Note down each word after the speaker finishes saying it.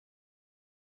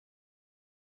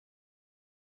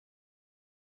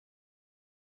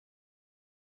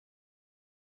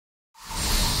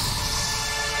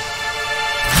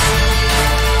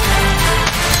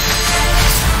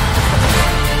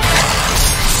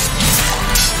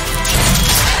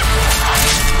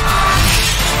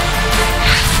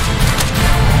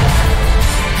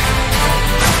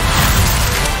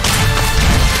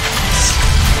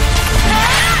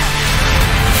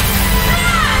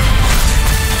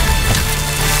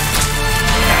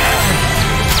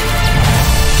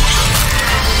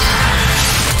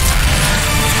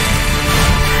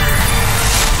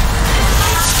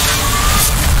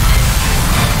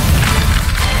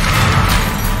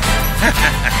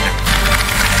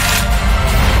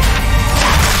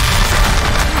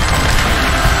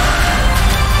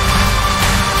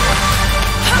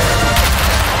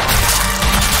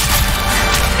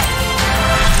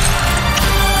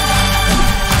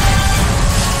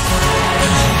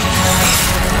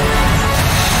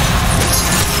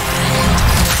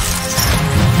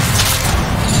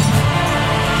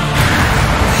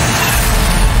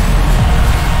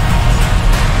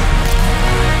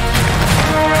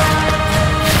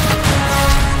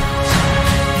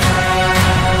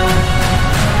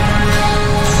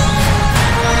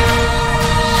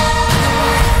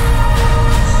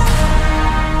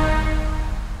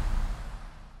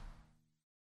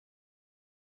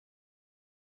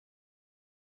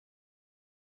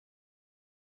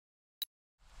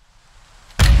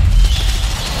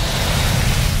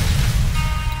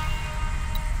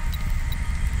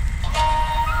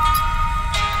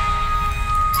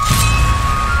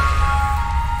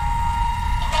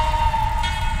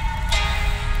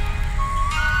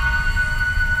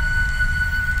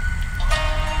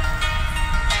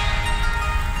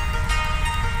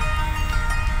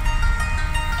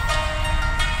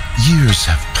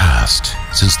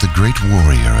since the great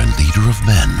warrior and leader of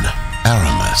men,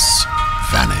 Aramis,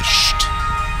 vanished.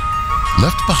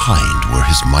 Left behind were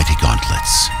his mighty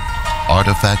gauntlets,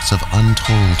 artifacts of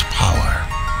untold power,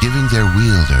 giving their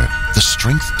wielder the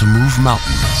strength to move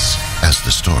mountains, as the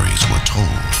stories were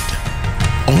told.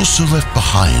 Also left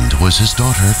behind was his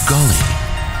daughter, Gully.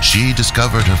 She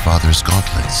discovered her father's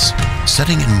gauntlets,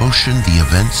 setting in motion the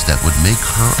events that would make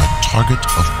her a target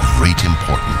of great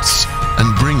importance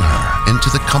and bring her into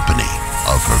the company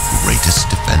of her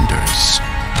greatest defenders.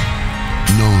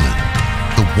 Nolan,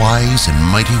 the wise and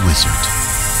mighty wizard,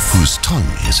 whose tongue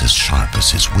is as sharp as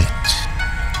his wit.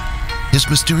 His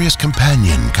mysterious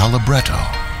companion, Calibretto,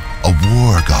 a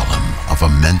war golem of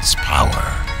immense power.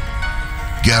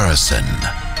 Garrison,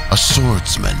 a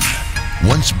swordsman,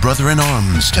 once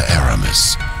brother-in-arms to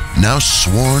Aramis, now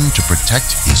sworn to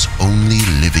protect his only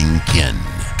living kin.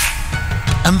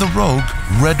 And the rogue,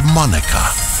 Red Monica,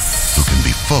 who can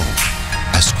be foe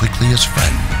as quickly as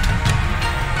friend.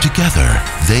 Together,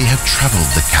 they have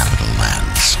traveled the capital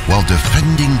lands while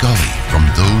defending Gully from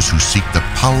those who seek the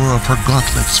power of her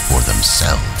gauntlets for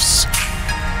themselves.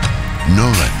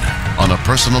 Nolan, on a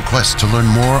personal quest to learn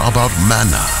more about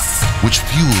mana, which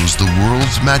fuels the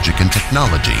world's magic and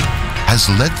technology, has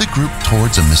led the group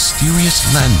towards a mysterious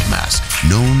landmass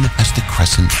known as the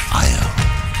Crescent Isle.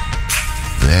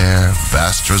 There,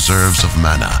 vast reserves of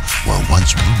mana were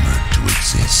once rumored to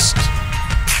exist.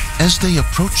 As they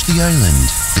approach the island,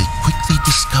 they quickly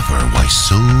discover why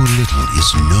so little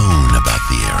is known about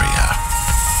the area.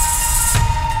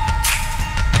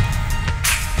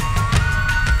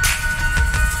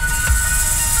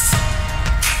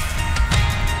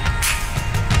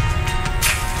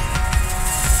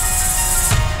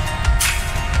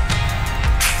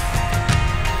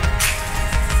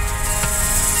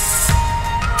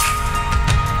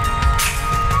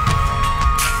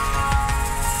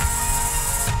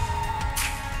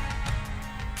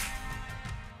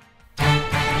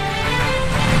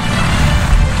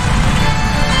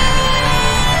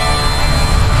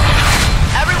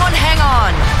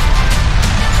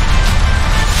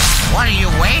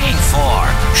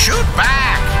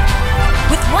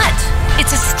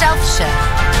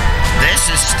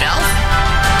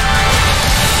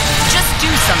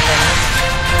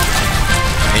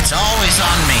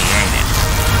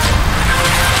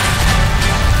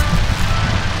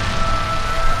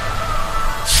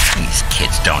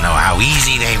 Don't know how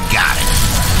easy they've got it.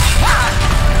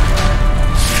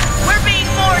 We're being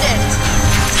boarded.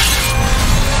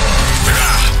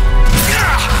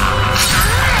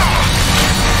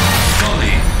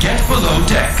 Gully, get below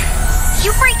deck.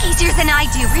 You break easier than I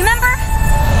do, remember?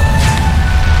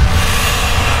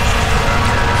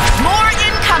 More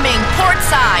incoming, port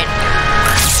side.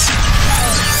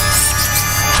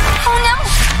 Oh no!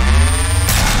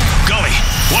 Gully,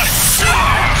 what?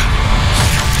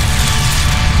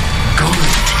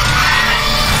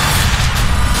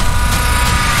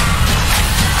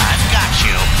 I've got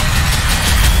you.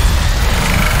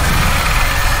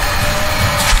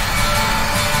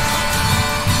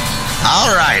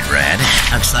 All right, Red.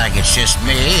 Looks like it's just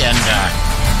me and,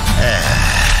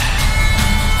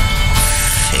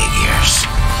 figures.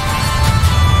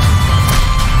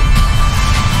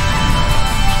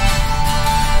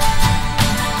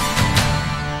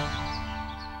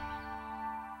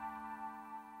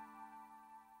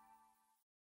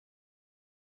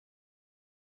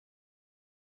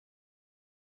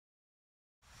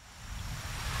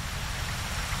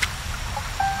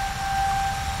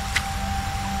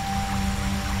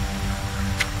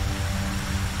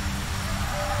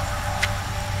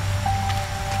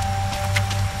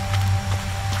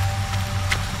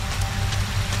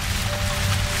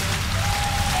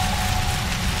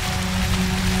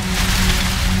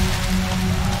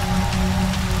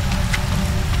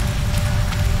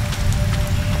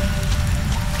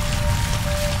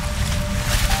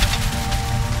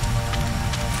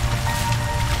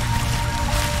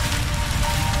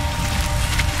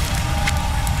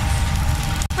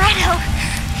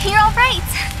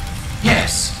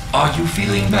 Are you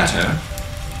feeling better?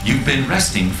 You've been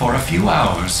resting for a few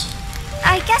hours.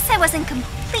 I guess I wasn't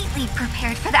completely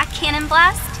prepared for that cannon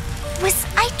blast. Was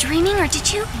I dreaming or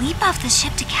did you leap off the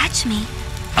ship to catch me?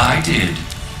 I did.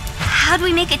 How'd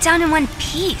we make it down in one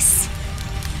piece?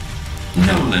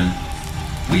 Nolan.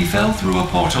 We fell through a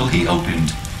portal he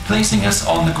opened, placing us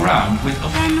on the ground with...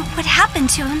 Then what happened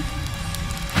to him?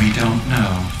 We don't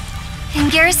know.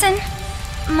 And Garrison?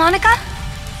 Monica?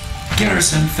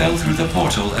 Garrison fell through the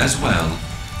portal as well.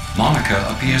 Monica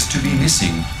appears to be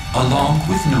missing, along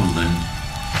with Nolan.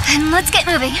 Then let's get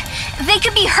moving. They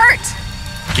could be hurt.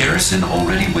 Garrison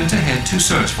already went ahead to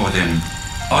search for them.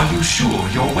 Are you sure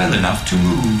you're well enough to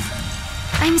move?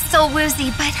 I'm still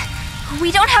woozy, but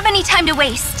we don't have any time to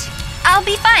waste. I'll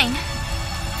be fine.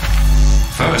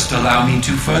 First, allow me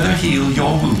to further heal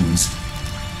your wounds.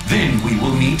 Then we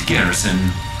will meet Garrison.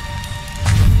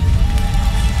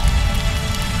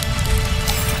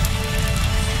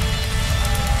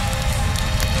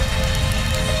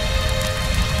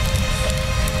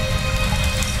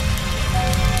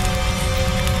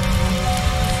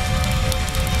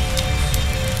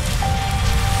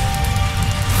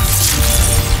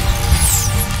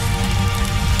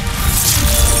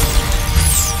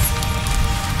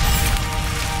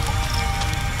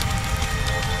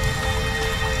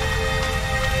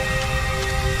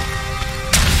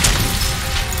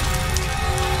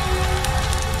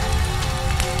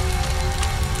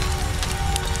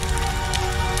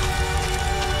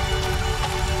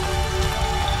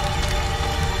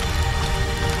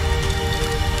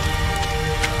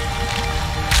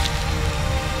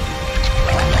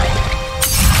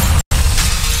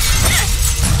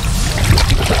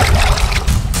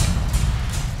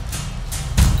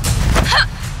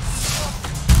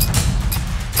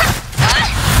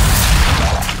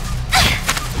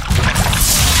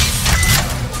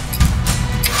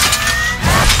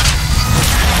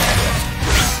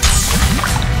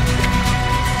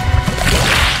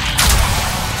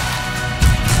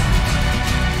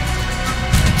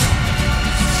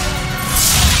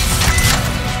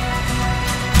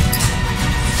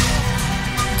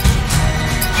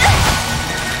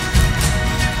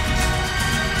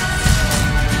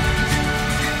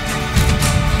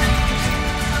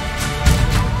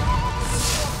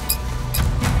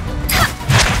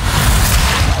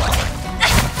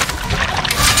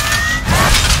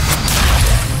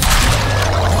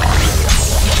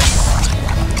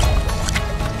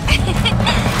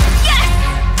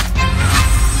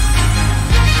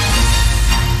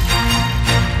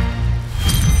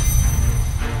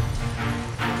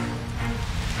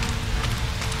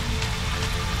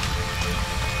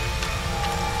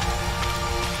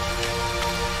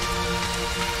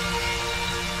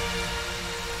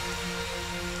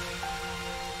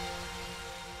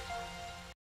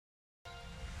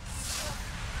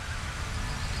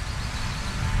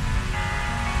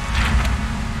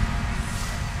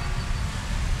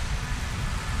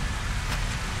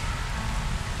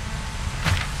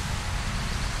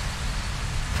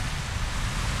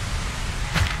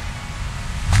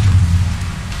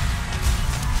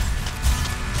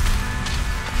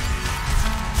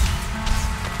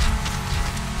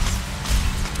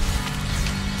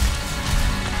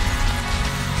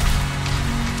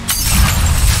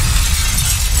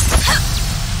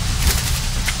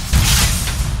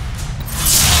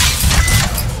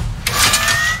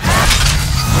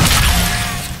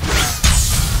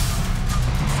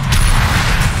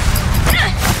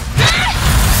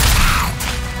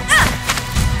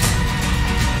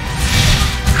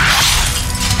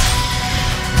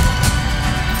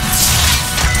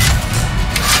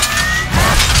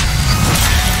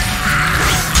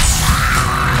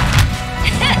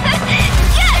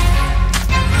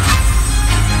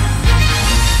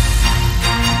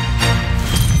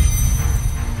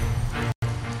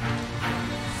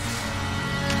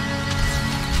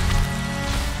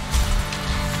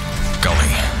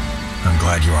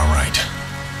 glad you're all right.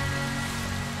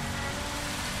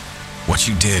 What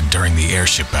you did during the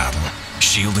airship battle,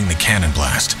 shielding the cannon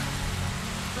blast.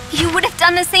 You would have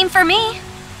done the same for me.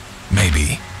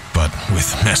 Maybe, but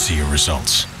with messier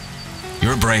results.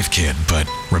 You're a brave kid, but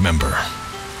remember,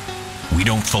 we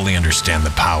don't fully understand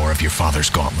the power of your father's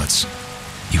gauntlets.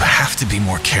 You have to be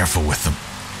more careful with them.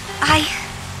 I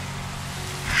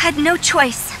had no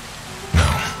choice. No,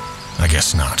 I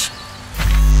guess not.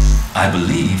 I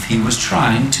believe he was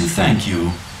trying to thank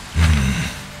you.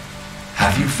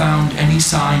 Have you found any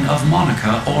sign of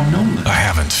Monica or Nolan? I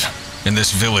haven't. And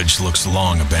this village looks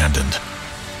long abandoned.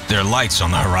 There are lights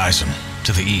on the horizon.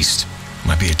 To the east.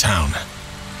 Might be a town.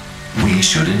 We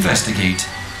should investigate.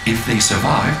 If they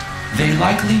survived, they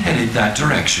likely headed that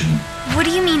direction. What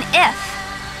do you mean,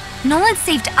 if? Nolan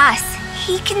saved us.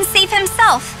 He can save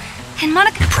himself. And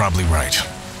Monica... You're probably right.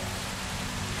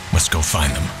 Let's go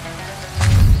find them.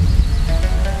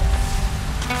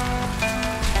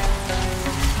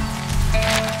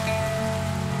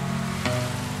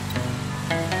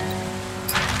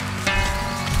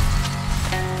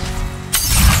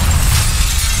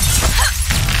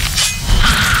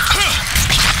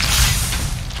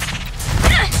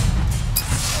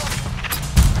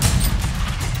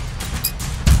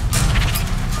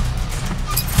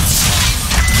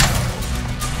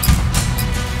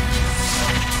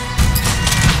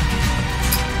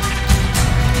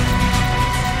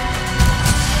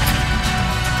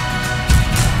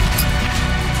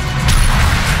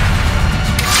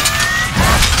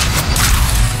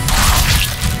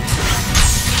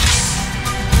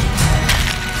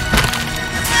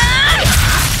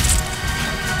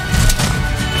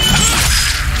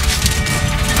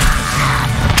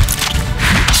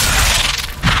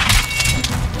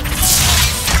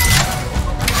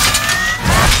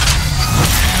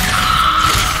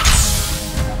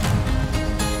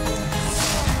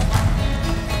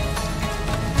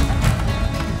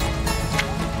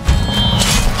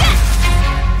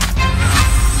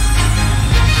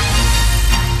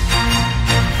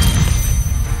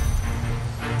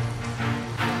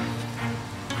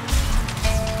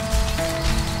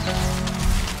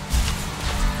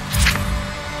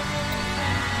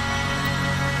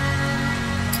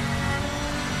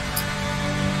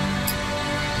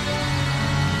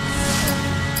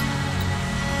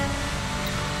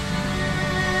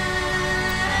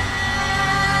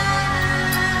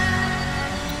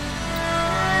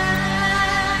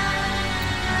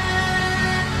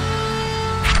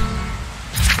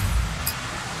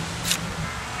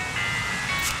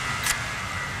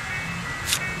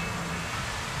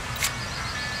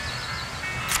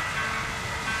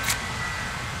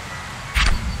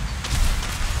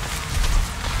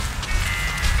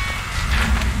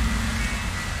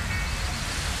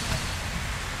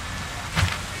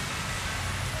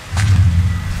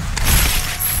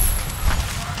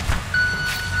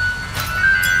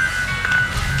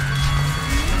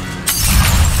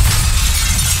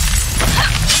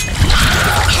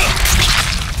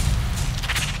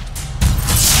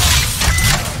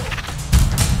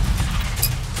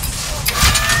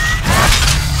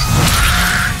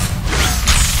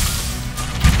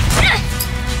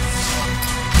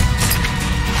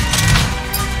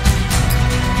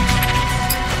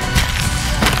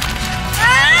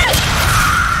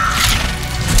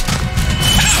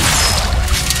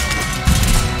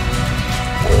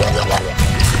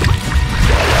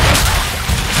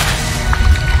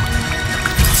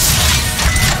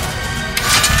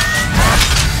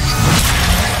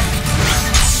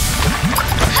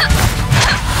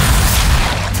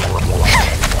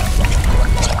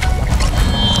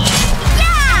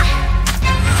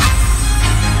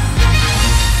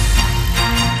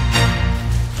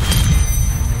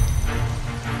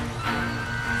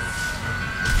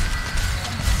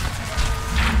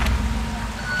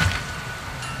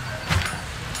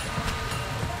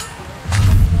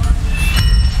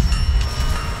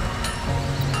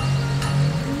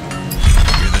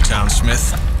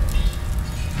 Smith.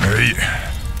 Right.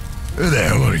 Who the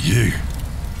hell are you?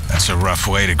 That's a rough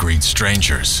way to greet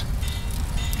strangers.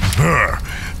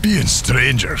 Being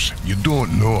strangers, you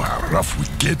don't know how rough we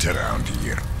get around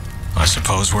here. I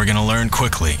suppose we're gonna learn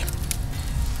quickly.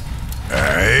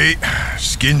 Aye,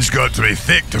 skin's got to be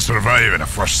thick to survive in a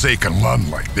forsaken land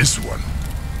like this one.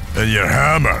 And your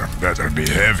hammer better be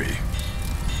heavy.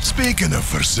 Speaking of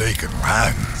forsaken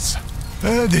lands,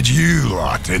 how did you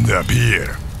lot end up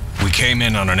here? We came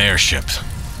in on an airship.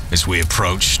 As we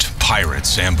approached,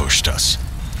 pirates ambushed us.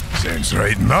 Sounds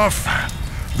right enough.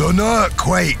 Though not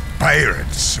quite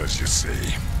pirates, as you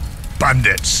say.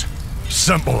 Bandits.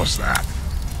 Simple as that.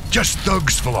 Just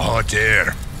thugs full of hot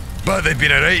air. But they've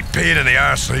been a right pain in the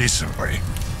arse recently.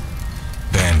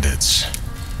 Bandits.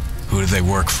 Who do they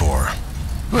work for?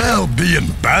 Well, being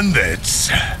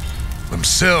bandits.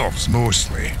 Themselves,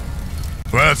 mostly.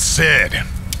 That said,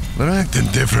 they're acting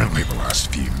differently the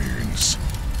last few moons.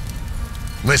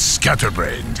 Less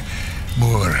scatterbrained.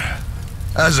 More,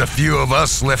 as a few of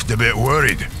us left a bit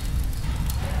worried.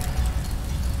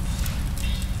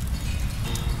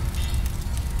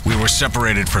 We were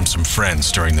separated from some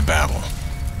friends during the battle.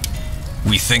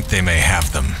 We think they may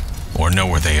have them, or know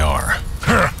where they are.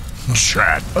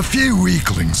 Chat. A few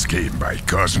weaklings came by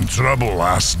causing trouble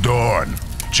last dawn.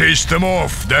 Chased them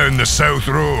off down the south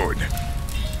road.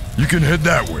 You can head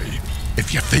that way,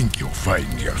 if you think you'll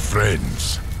find your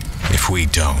friends. If we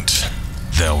don't,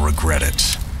 they'll regret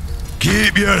it.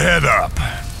 Keep your head up.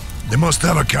 They must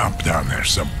have a camp down there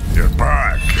somewhere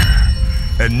back.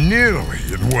 And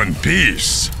nearly in one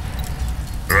piece.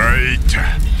 Right.